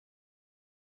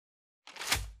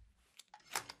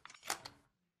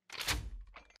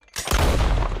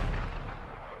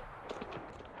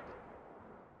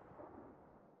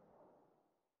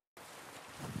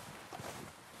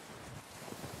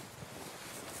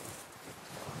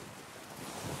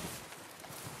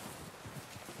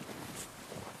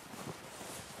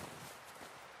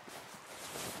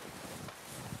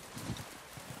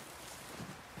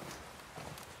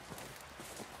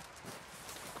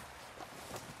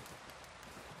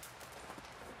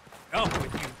up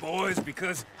with you boys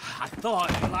because I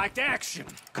thought you liked action.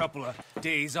 Couple of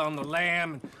days on the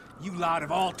lam, and you lot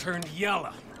have all turned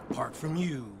yellow. Apart from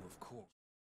you, of course.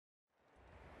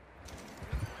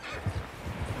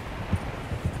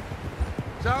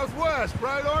 Southwest,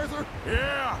 right, Arthur?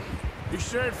 Yeah. He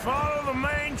said follow the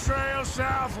main trail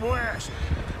southwest.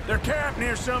 They're camped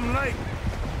near some lake.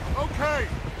 Okay,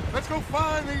 let's go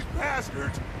find these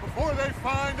bastards before they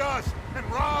find us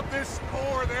and rob this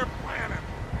store they're planning.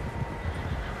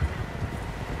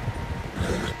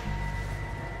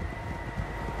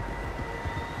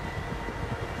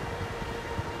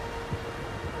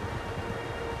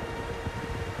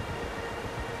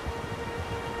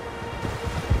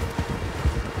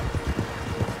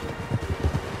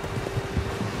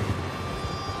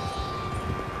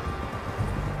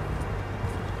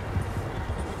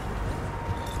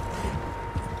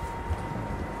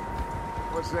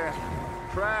 What's that?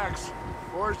 Tracks.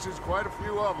 Horses, quite a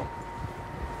few of them.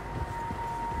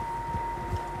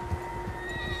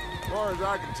 As far as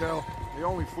I can tell, the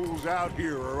only fools out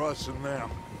here are us and them.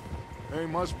 They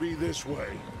must be this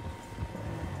way.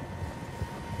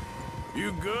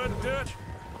 You good, Dutch?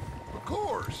 Of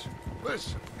course.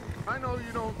 Listen, I know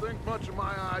you don't think much of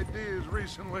my ideas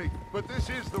recently, but this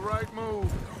is the right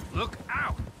move. Look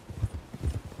out!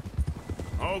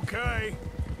 Okay.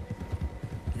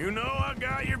 You know I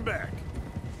got your back.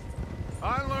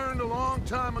 I learned a long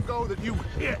time ago that you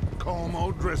hit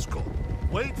Como Driscoll.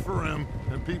 Wait for him,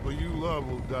 and people you love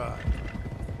will die.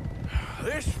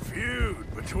 This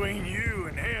feud between you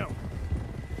and him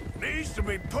needs to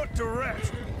be put to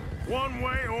rest, one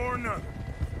way or another.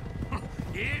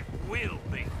 It will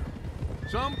be.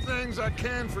 Some things I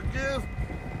can forgive,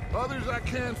 others I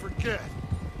can't forget.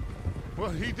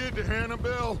 What he did to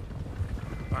Annabelle,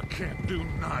 I can't do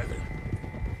neither.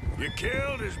 You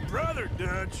killed his brother,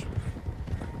 Dutch.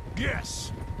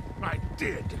 Yes, I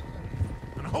did.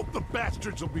 And I hope the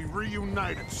bastards will be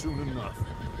reunited soon enough.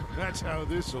 That's how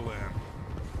this'll end.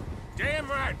 Damn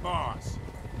right, boss.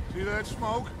 See that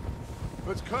smoke?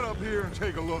 Let's cut up here and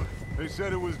take a look. They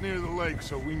said it was near the lake,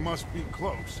 so we must be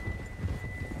close.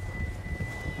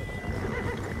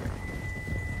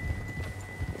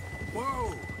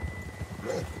 Whoa!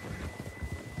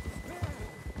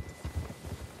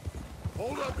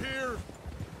 Hold up here.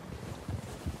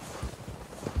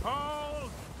 Hold!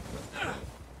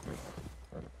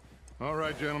 All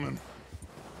right, gentlemen.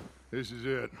 This is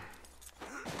it.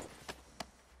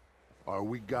 Are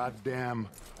we goddamn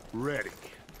ready?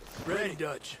 Ready,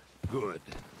 Dutch. Good.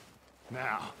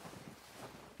 Now,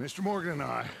 Mr. Morgan and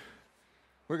I,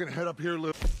 we're gonna head up here a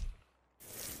little...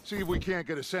 see if we can't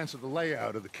get a sense of the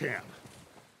layout of the camp.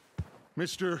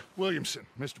 Mr. Williamson,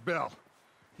 Mr. Bell,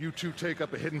 you two take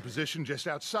up a hidden position just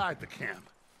outside the camp.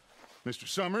 Mr.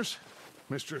 Summers,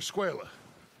 Mr. Escuela,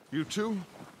 you two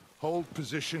hold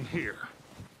position here.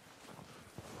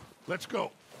 Let's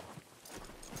go.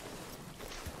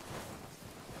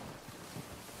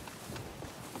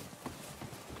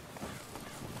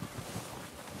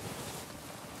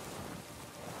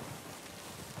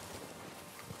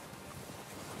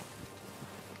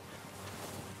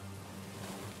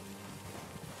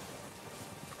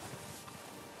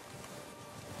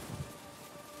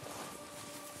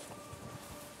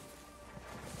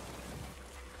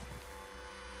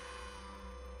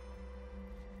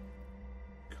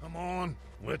 Come on,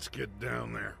 let's get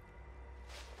down there.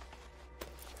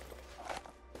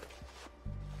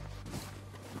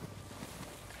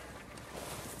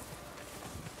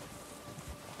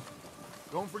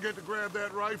 Don't forget to grab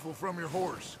that rifle from your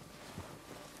horse.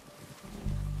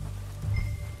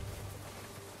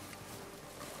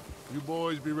 You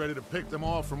boys be ready to pick them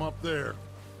off from up there.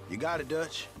 You got it,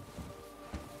 Dutch.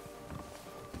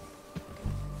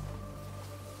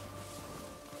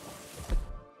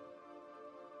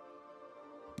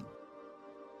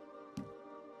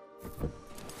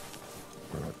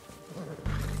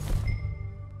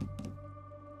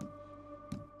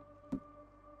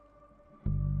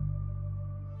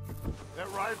 That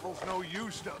rifle's no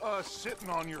use to us sitting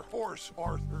on your horse,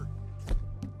 Arthur.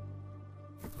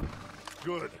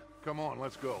 Good. Come on,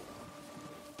 let's go.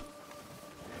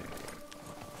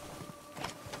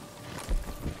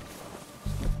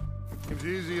 It's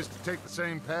easiest to take the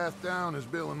same path down as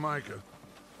Bill and Micah.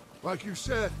 Like you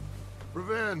said,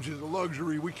 revenge is a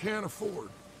luxury we can't afford.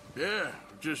 Yeah,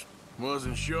 just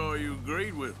wasn't sure you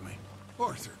agreed with me.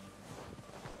 Arthur.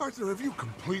 Arthur, have you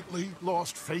completely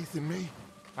lost faith in me?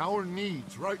 Our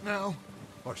needs right now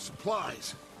are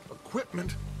supplies,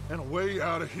 equipment, and a way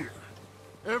out of here.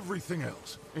 Everything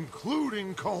else,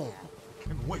 including Combe,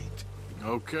 can wait.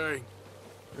 Okay.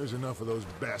 There's enough of those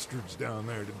bastards down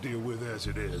there to deal with as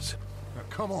it is. Now,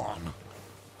 come on.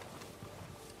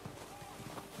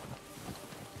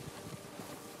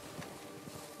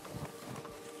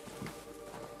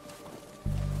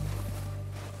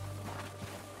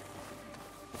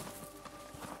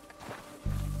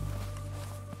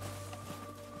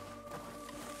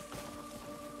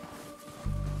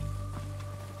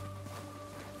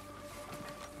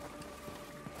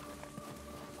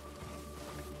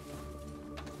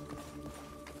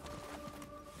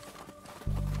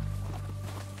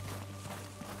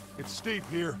 It's steep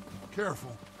here.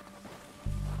 Careful.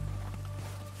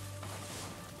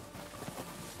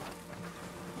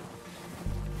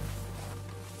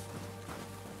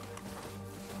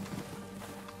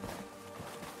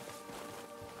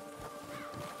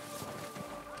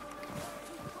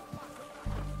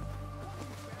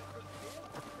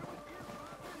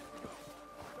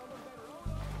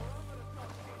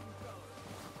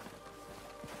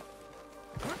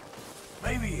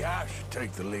 Maybe I should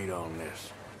take the lead on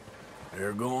this.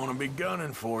 They're going to be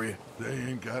gunning for you. They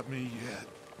ain't got me yet.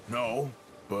 No,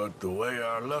 but the way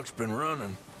our luck's been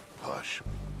running... Hush.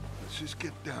 Let's just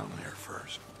get down there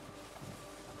first.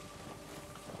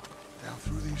 Down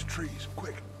through these trees,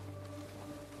 quick.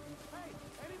 Hey,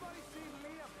 anybody seen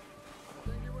Liam? I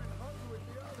think he went hunting with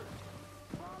the others.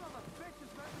 Son of a bitch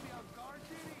is meant to be on guard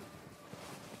duty.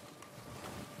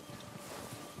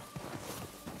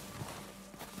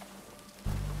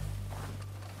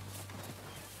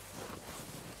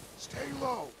 Stay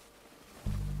low.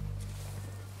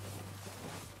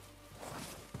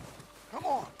 Come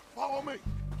on, follow me.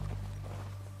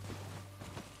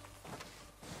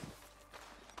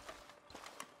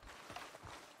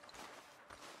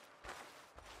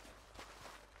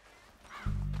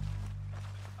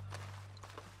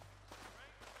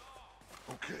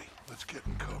 Okay, let's get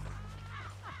in cover.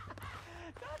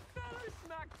 That fella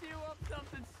smacked you up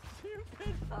something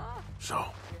stupid, huh? So,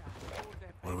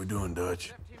 what are we doing,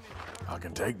 Dutch? I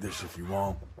can take this if you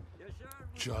want.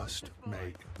 Just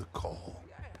make the call.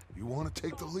 You want to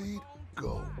take the lead?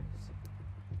 Go.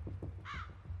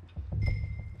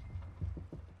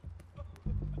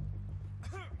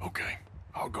 Okay,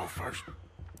 I'll go first.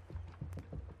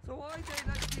 So why they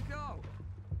let you go?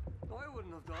 I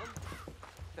wouldn't have done.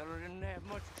 Fella didn't have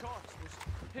much choice, was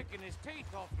picking his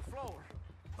teeth off the floor.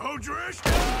 Oh,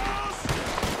 Driscoll!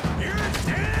 You're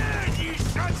dead, you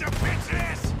sons of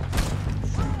bitches!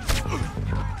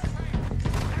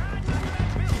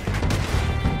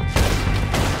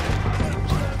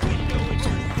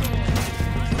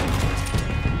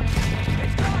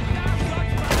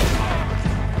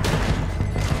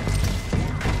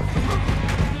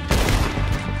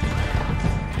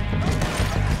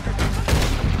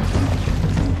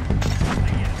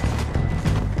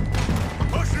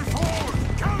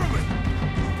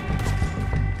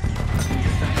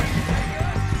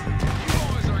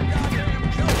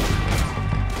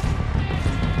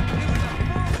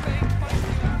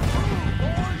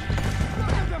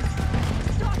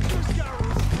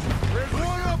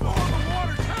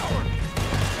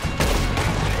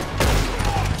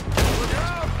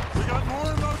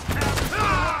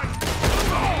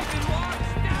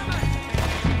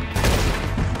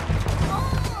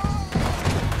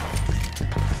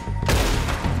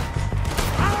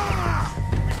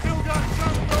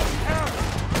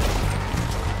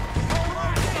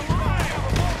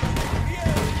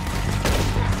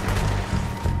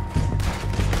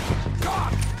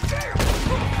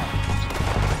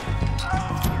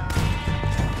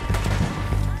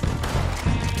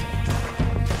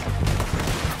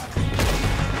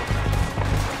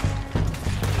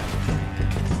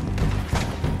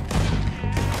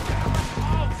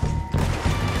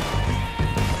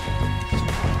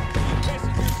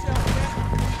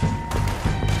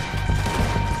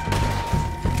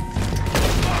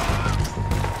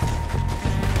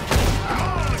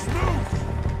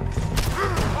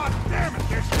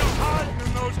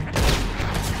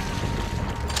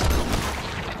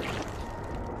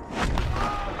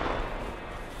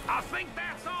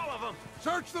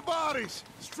 Search the bodies!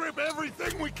 Strip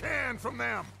everything we can from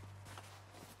them!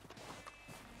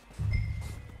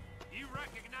 You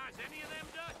recognize any of them,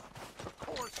 Dutch? Of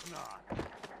course not.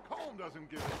 Colm doesn't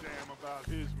give a damn about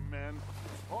his men.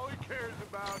 All he cares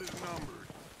about is numbers.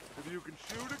 If you can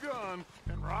shoot a gun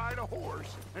and ride a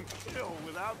horse and kill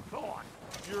without thought,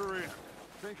 you're in.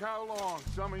 Think how long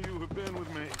some of you have been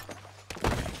with me.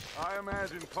 I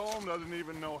imagine Colm doesn't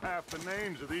even know half the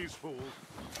names of these fools.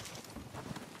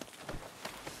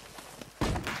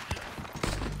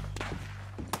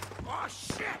 Oh,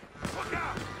 shit! Look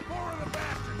out! More of the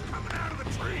bastards coming out of the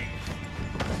trees!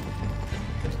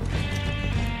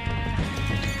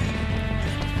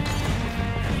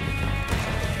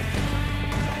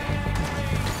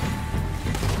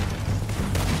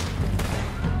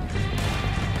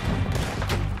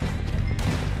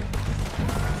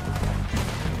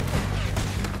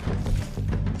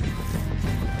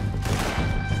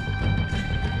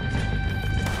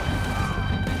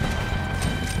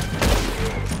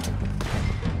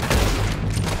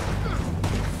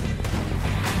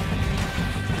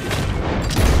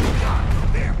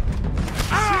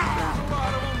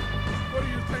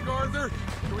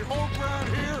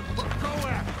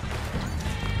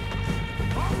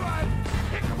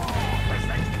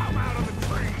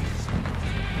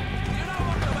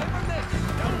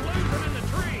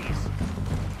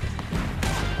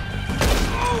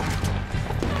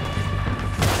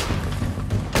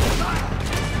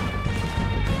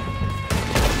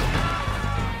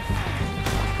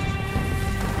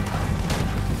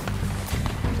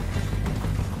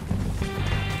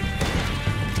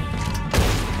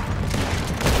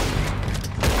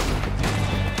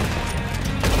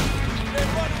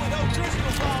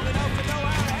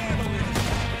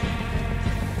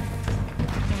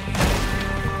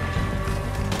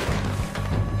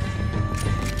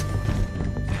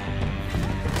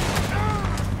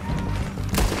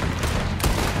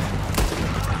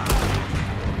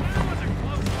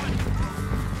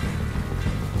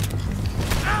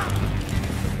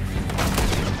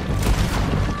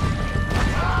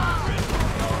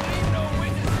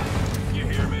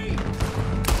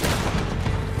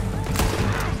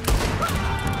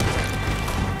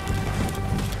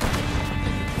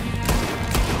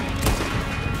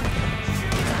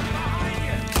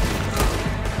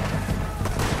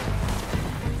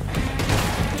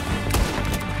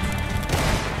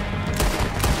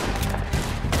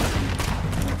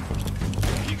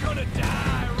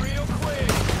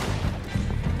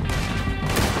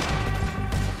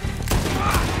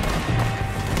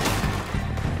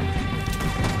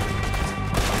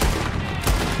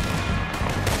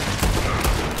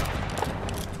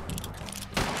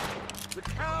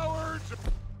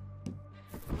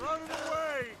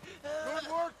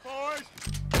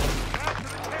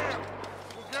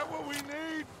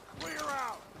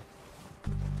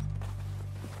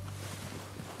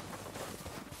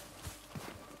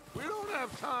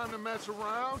 time to mess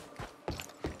around.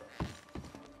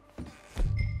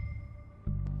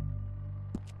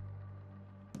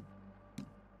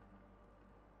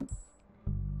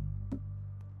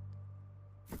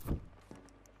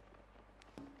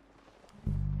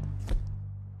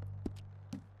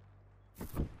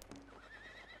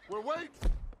 We're waiting.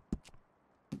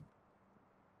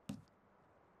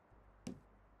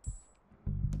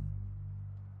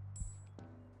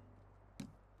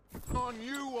 On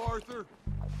you, Arthur.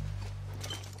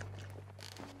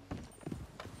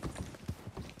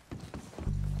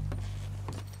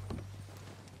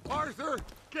 Arthur,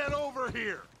 get over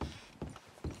here.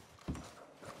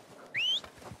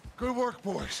 Good work,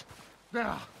 boys.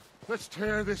 Now, let's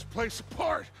tear this place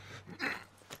apart.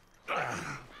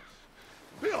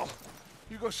 Bill,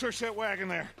 you go search that wagon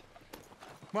there.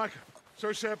 Mike,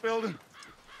 search that building.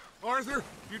 Arthur,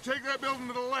 you take that building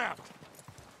to the left.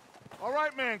 All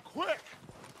right, man, quick!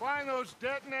 Find those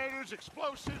detonators,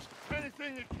 explosives,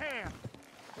 anything you can.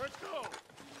 Let's go!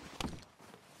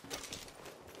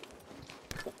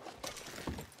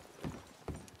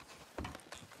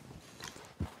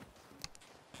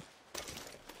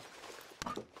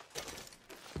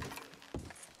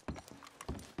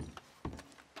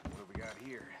 What do we got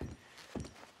here?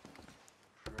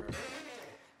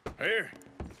 Here.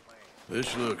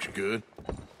 This looks good.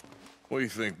 What do you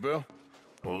think, Bill?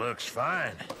 Looks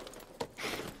fine.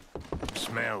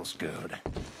 Smells good.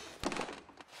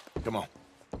 Come on.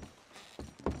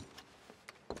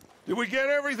 Did we get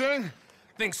everything?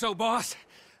 Think so, boss?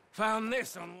 Found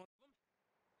this on one.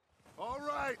 All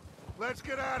right, let's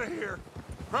get out of here.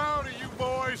 Proud of you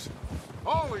boys.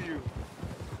 All of you.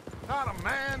 Not a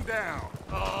man down.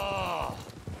 Oh.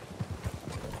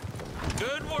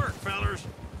 Good work, fellers.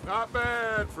 Not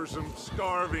bad for some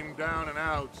starving down and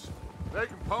outs. They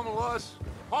can pummel us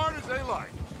hard as they like.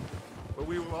 But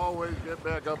we will always get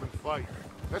back up and fight.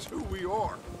 That's who we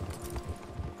are.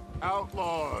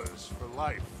 Outlaws for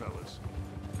life, fellas.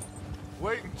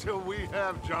 Wait until we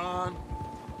have John,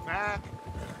 Mac,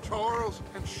 Charles,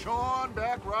 and Sean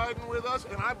back riding with us,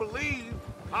 and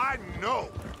I know,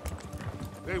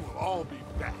 they will all be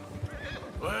back.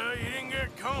 Well, you didn't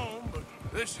get Combe, but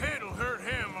this hit'll hurt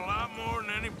him a lot more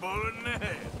than any bullet in the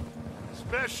head.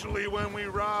 Especially when we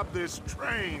rob this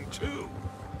train, too.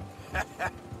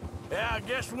 Yeah, I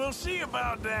guess we'll see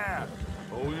about that.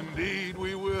 Oh, indeed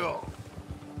we will.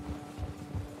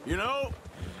 You know,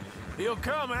 he'll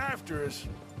come after us.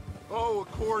 Oh,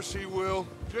 of course he will,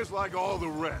 just like all the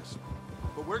rest.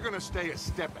 But we're gonna stay a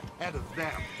step ahead of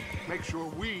them. Make sure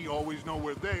we always know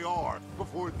where they are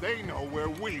before they know where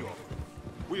we are.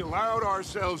 We allowed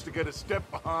ourselves to get a step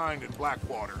behind in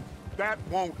Blackwater. That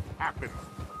won't happen.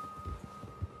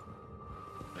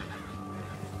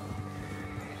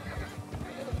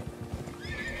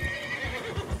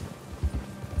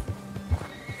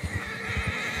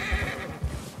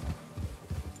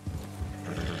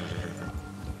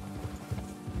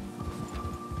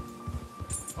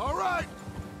 All right,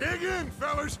 dig in,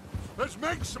 fellas. Let's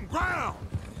make some ground.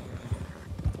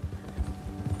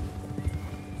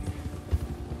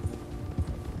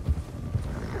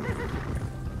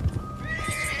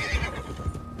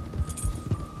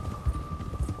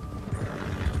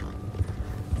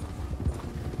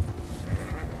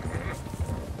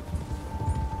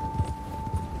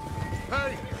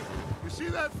 Hey, you see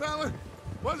that fella?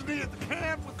 Wasn't he at the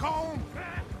camp with Combe?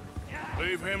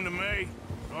 Leave him to me.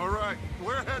 All right,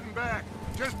 we're heading back.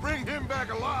 Just bring him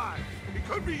back alive. He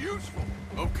could be useful.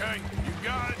 Okay, you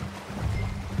got it.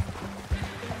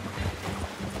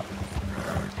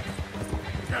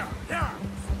 Yeah, yeah.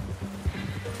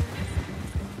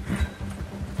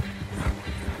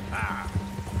 Ah.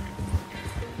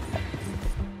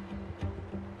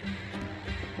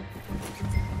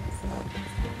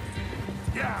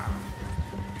 Yeah.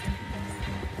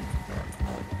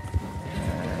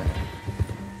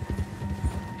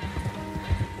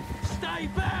 Stay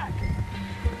back!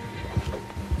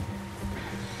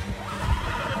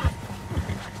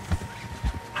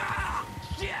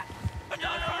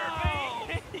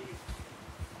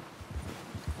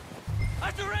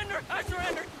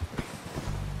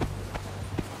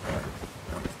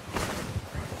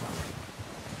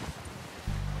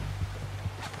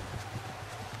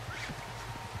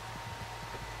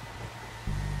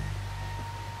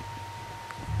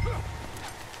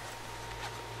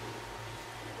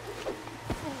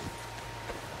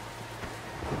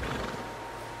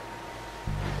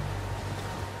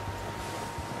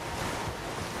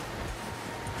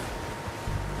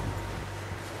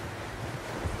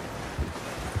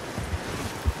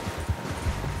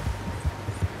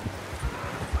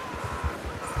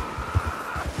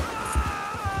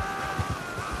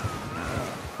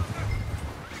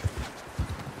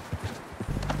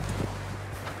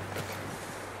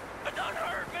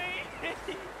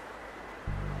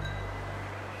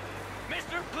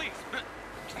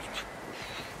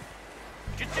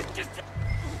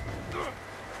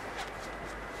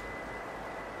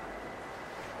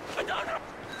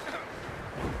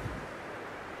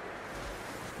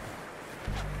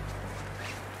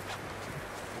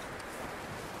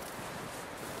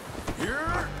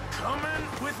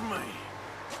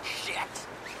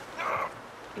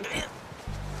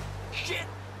 Shit!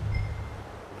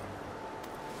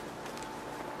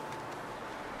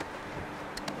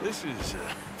 This is,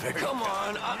 very... Come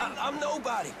on, I'm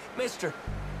nobody, mister.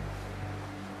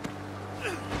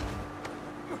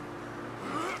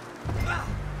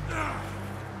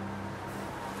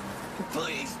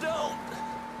 Please don't.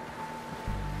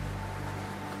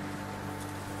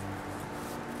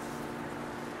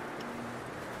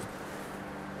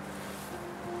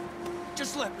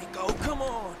 Just let me go, come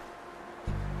on.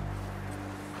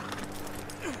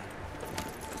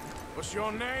 What's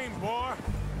your name, boy?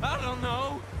 I don't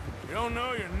know. You don't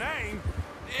know your name?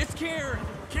 It's Kieran.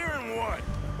 Kieran what?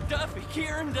 Duffy,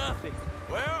 Kieran Duffy.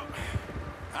 Well,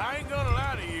 I ain't gonna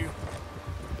lie to you.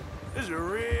 This is a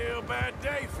real bad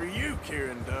day for you,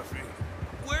 Kieran Duffy.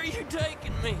 Where are you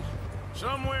taking me?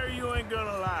 Somewhere you ain't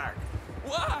gonna like.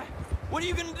 Why? What are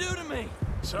you gonna do to me?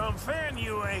 Something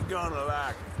you ain't gonna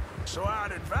like. So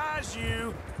I'd advise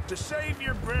you to save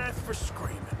your breath for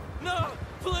screaming. No,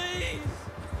 please!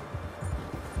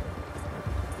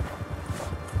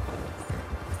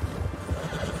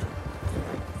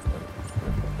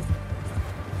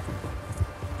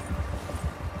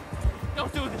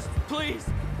 Don't do this, please!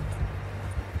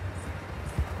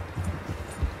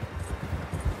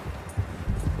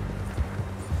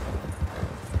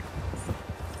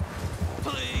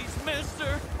 Please,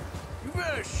 mister! You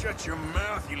better shut your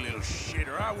mouth, you little shit,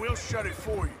 or I will shut it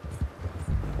for you.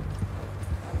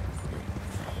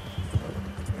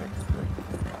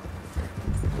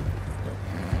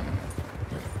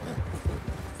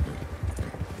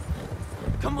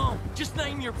 Come on, just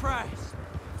name your price.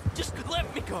 Just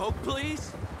let me go,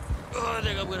 please. Oh, I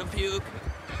think I'm gonna puke.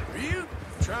 Are you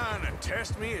trying to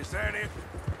test me? Is that it?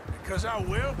 Because I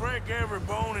will break every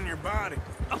bone in your body.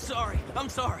 I'm sorry,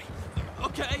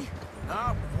 okay?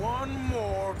 Not one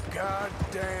more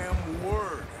goddamn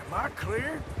word. Am I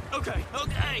clear? Okay.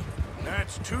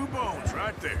 That's 2 bones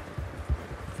right there.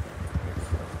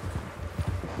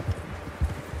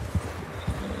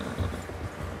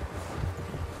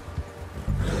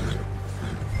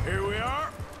 Here we are,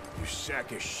 you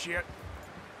sack of shit.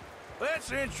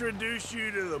 Let's introduce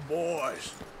you to the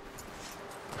boys.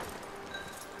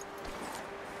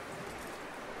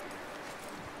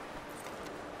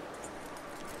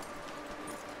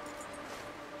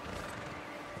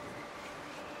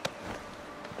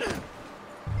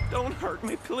 Don't hurt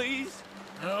me, please.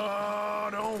 Oh,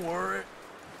 don't worry.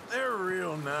 They're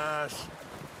real nice.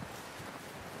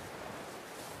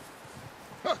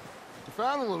 Huh. You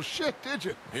found a little shit, did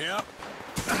you? Yep.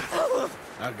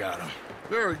 I got him.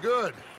 Very good.